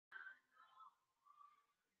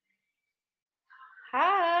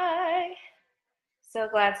So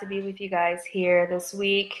glad to be with you guys here this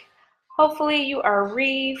week. Hopefully you are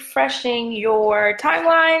refreshing your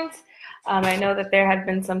timelines. I know that there had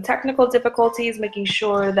been some technical difficulties making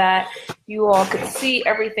sure that you all could see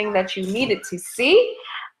everything that you needed to see.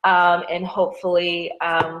 And hopefully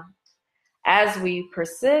as we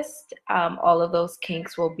persist, all of those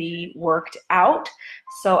kinks will be worked out.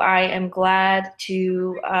 So I am glad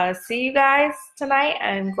to see you guys tonight.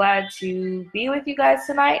 I'm glad to be with you guys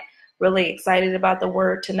tonight. Really excited about the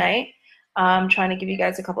word tonight. I'm trying to give you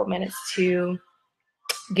guys a couple minutes to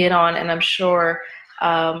get on, and I'm sure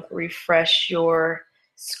refresh your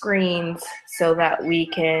screens so that we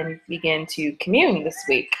can begin to commune this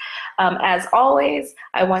week. As always,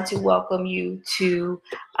 I want to welcome you to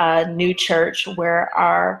New Church, where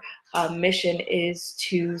our mission is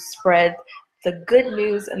to spread the good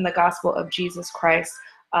news and the gospel of Jesus Christ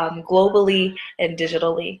globally and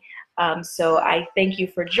digitally. So I thank you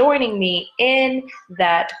for joining me in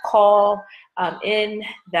that call, in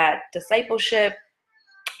that discipleship,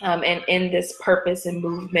 and in this purpose and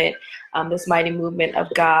movement, this mighty movement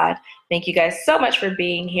of God. Thank you guys so much for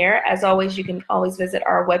being here. As always, you can always visit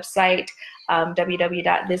our website,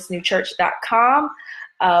 www.thisnewchurch.com.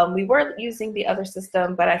 We were using the other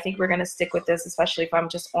system, but I think we're going to stick with this, especially if I'm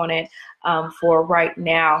just on it for right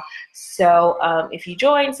now. So if you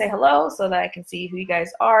join, say hello so that I can see who you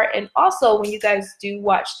guys are. And also, when you guys do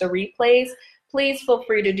watch the replays, please feel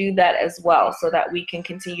free to do that as well so that we can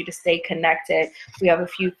continue to stay connected. We have a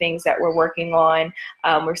few things that we're working on.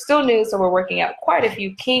 We're still new, so we're working out quite a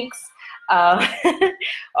few kinks at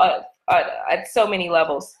so many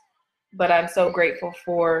levels. But I'm so grateful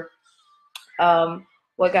for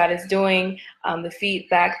what God is doing, the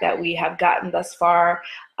feedback that we have gotten thus far,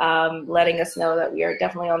 letting us know that we are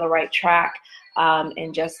definitely on the right track,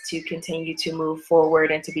 and just to continue to move forward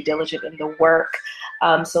and to be diligent in the work.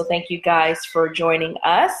 So thank you guys for joining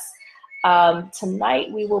us.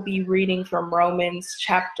 Tonight we will be reading from Romans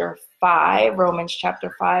chapter 5. Romans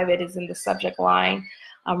chapter 5, it is in the subject line.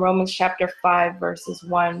 Romans chapter 5, verses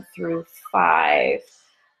 1 through 5.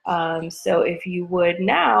 So if you would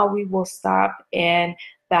now, we will stop and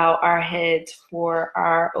bow our heads for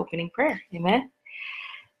our opening prayer. Amen.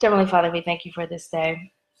 Heavenly Father, we thank you for this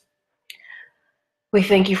day. We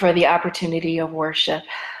thank you for the opportunity of worship.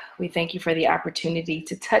 We thank you for the opportunity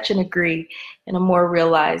to touch and agree in a more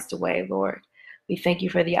realized way, Lord. We thank you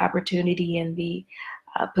for the opportunity and the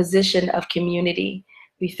position of community.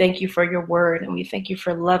 We thank you for your word, and we thank you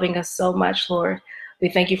for loving us so much, Lord. We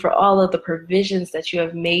thank you for all of the provisions that you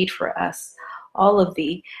have made for us, all of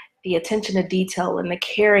the attention to detail and the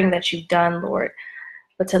caring that you've done, Lord.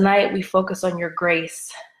 But tonight we focus on your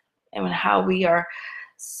grace and how we are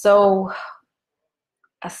so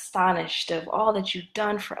astonished of all that you've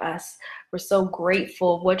done for us. We're so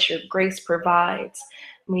grateful what your grace provides.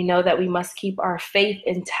 We know that we must keep our faith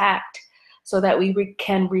intact so that we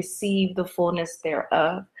can receive the fullness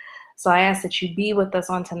thereof. So I ask that you be with us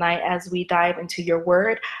on tonight as we dive into your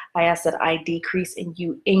word. I ask that I decrease and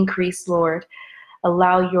you increase, Lord.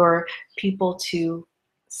 Allow your people to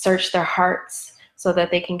search their hearts so that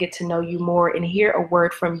they can get to know you more and hear a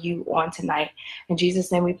word from you on tonight. In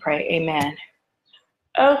Jesus' name we pray, amen.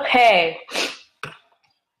 Okay,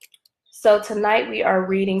 so tonight we are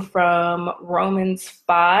reading from Romans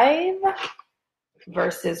 5,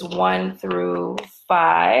 verses 1 through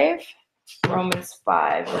 5. Romans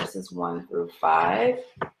 5, verses 1 through 5.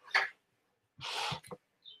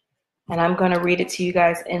 And I'm going to read it to you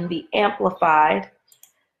guys in the Amplified.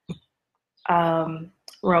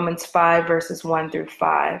 Romans 5, verses 1 through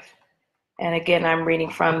 5. And again, I'm reading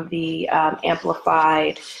from the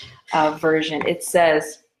Amplified version. It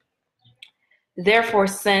says, "Therefore,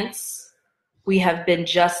 since we have been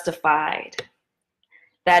justified,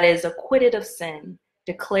 that is, acquitted of sin,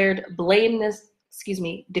 declared blameless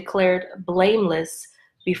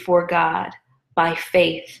before God by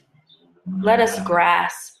faith, let us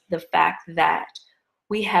grasp the fact that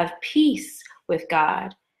we have peace with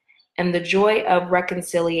God and the joy of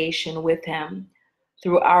reconciliation with him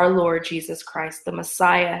through our Lord Jesus Christ, the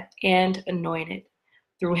Messiah and Anointed.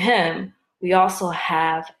 Through him, we also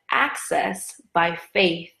have access by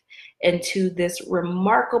faith into this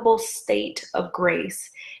remarkable state of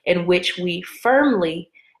grace in which we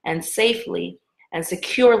firmly and safely and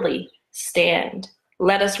securely stand.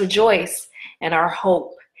 Let us rejoice in our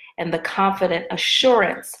hope and the confident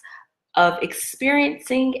assurance of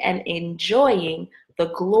experiencing and enjoying the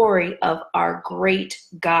glory of our great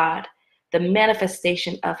God, the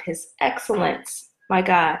manifestation of his excellence, my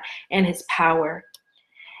God, and his power.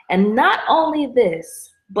 And not only this,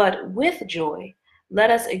 but with joy, let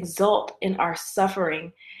us exult in our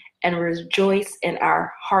suffering and rejoice in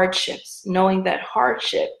our hardships, knowing that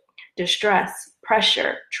hardship, distress,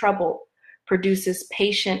 pressure, trouble produces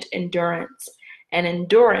patient endurance, and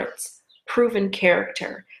endurance, proven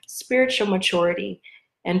character, spiritual maturity,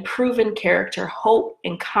 and proven character, hope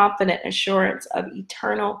and confident assurance of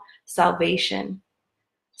eternal salvation.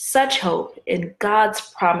 Such hope in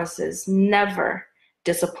God's promises never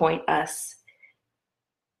disappoint us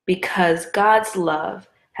because God's love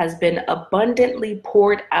has been abundantly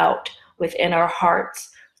poured out within our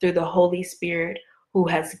hearts through the Holy Spirit who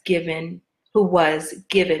was given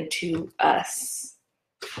to us.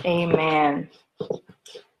 Amen.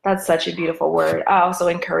 That's such a beautiful word. I also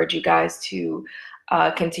encourage you guys to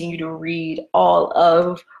continue to read all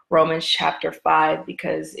of Romans chapter 5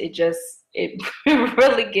 because it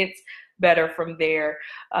really gets better from there.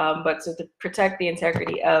 But to protect the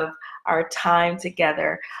integrity of our time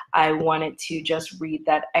together, I wanted to just read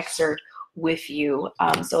that excerpt with you.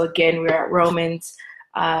 So again, we're at Romans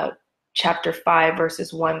chapter 5,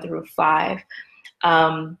 verses 1 through 5.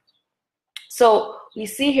 So we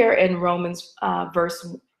see here in Romans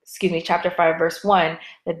chapter 5, verse 1,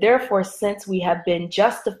 that therefore, since we have been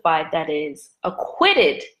justified, that is,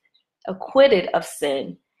 acquitted of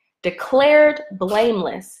sin, declared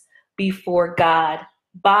blameless before God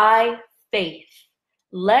by faith,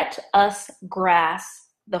 let us grasp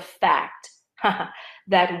the fact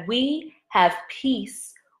that we have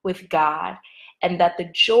peace with God and that the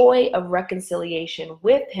joy of reconciliation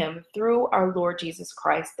with him through our Lord Jesus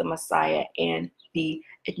Christ, the Messiah and the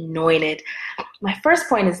Anointed. My first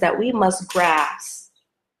point is that we must grasp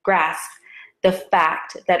the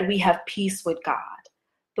fact that we have peace with God.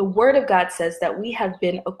 The Word of God says that we have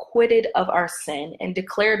been acquitted of our sin and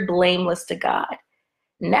declared blameless to God.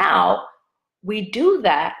 Now, we do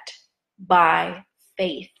that by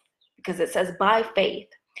faith, because it says by faith.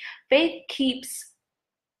 Faith keeps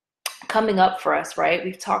coming up for us, right?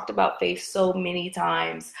 We've talked about faith so many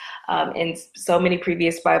times in so many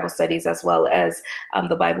previous Bible studies, as well as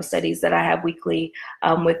the Bible studies that I have weekly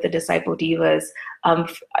with the Disciple Divas.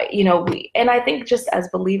 And I think just as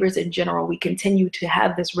believers in general, we continue to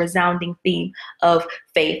have this resounding theme of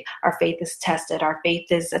faith. Our faith is tested. Our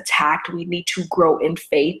faith is attacked. We need to grow in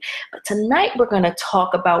faith. But tonight we're going to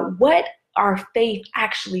talk about what our faith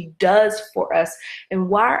actually does for us and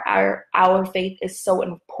why our faith is so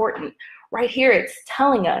important. Right here, it's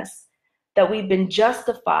telling us that we've been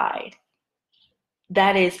justified,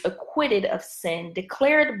 that is, acquitted of sin,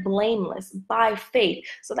 declared blameless by faith.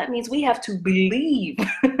 So that means we have to believe.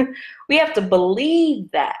 We have to believe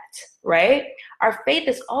that, right? Our faith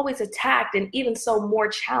is always attacked and even so more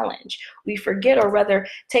challenged. We forget, or rather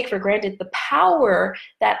take for granted, the power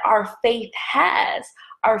that our faith has.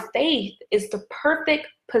 Our faith is the perfect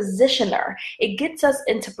positioner. It gets us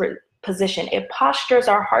into position. It postures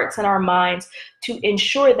our hearts and our minds to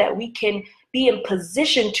ensure that we can be in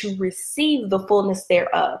position to receive the fullness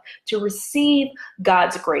thereof, to receive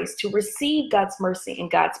God's grace, to receive God's mercy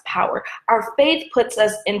and God's power. Our faith puts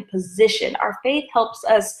us in position. Our faith helps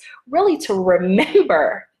us really to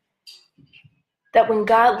remember that when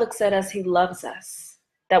God looks at us, he loves us.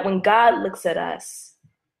 That when God looks at us,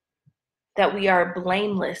 that we are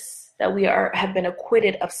blameless, that we have been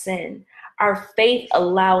acquitted of sin. Our faith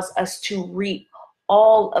allows us to reap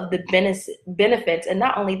all of the benefits, and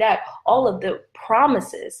not only that, all of the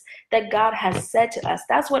promises that God has said to us.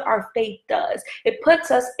 That's what our faith does. It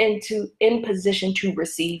puts us in position to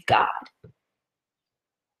receive God.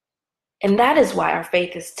 And that is why our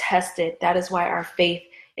faith is tested. That is why our faith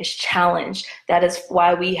is challenged. That is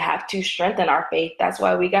why we have to strengthen our faith. That's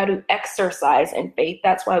why we got to exercise in faith.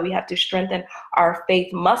 That's why we have to strengthen our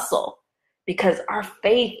faith muscle, because our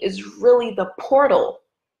faith is really the portal.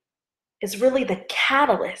 It's really the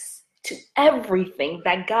catalyst to everything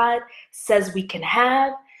that God says we can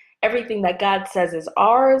have, everything that God says is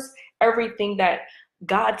ours, everything that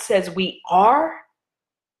God says we are.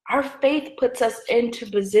 Our faith puts us into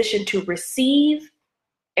position to receive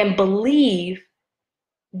and believe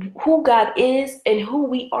who God is and who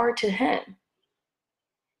we are to him.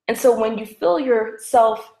 And so when you feel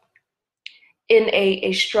yourself in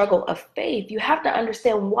a struggle of faith, you have to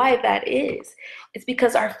understand why that is. It's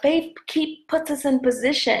because our faith puts us in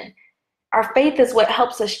position. Our faith is what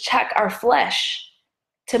helps us check our flesh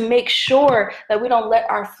to make sure that we don't let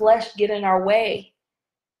our flesh get in our way.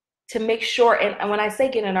 To make sure, and when I say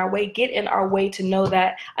get in our way to know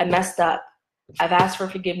that I messed up. I've asked for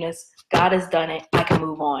forgiveness. God has done it. I can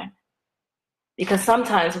move on. Because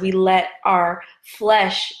sometimes we let our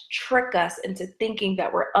flesh trick us into thinking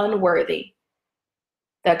that we're unworthy,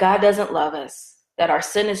 that God doesn't love us, that our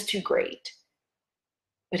sin is too great.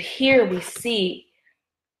 But here we see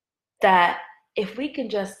that if we can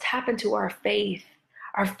just tap into our faith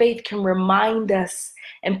can remind us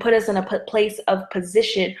and put us in a place of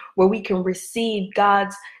position where we can receive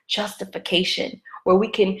God's justification, where we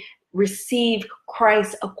can receive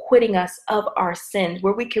Christ acquitting us of our sins,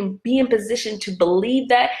 where we can be in position to believe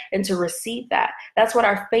that and to receive that. That's what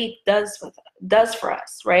our faith does for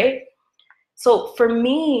us, right? So for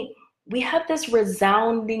me, we have this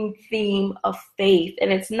resounding theme of faith,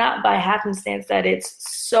 and it's not by happenstance that it's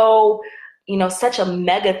so, such a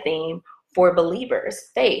mega theme for believers,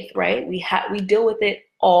 faith, right? We deal with it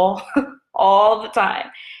all all the time.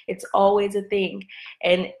 It's always a thing.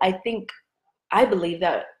 And I believe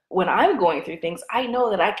that when I'm going through things, I know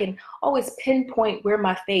that I can always pinpoint where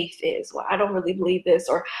my faith is. Well, I don't really believe this,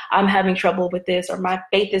 or I'm having trouble with this, or my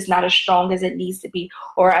faith is not as strong as it needs to be,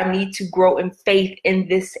 or I need to grow in faith in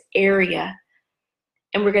this area.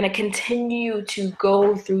 And we're going to continue to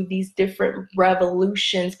go through these different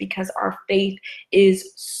revolutions because our faith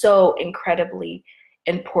is so incredibly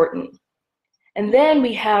important. And then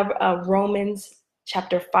we have Romans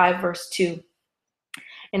chapter 5, verse 2.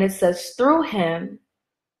 And it says, through him,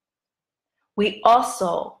 we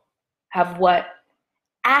also have what?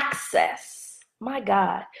 Access. My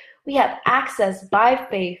God. We have access by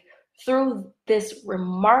faith through this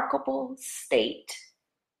remarkable state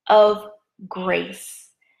of grace,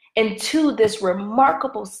 into this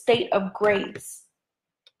remarkable state of grace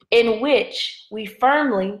in which we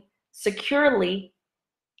firmly, securely,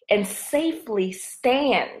 and safely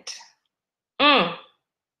stand.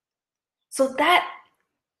 So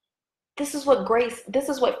this is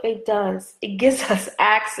what faith does. It gives us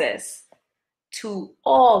access to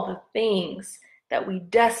all the things that we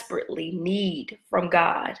desperately need from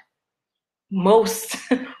God. Most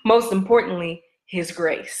importantly, his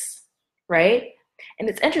grace, right? And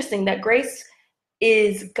it's interesting that grace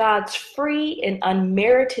is God's free and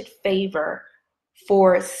unmerited favor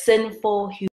for sinful humanity.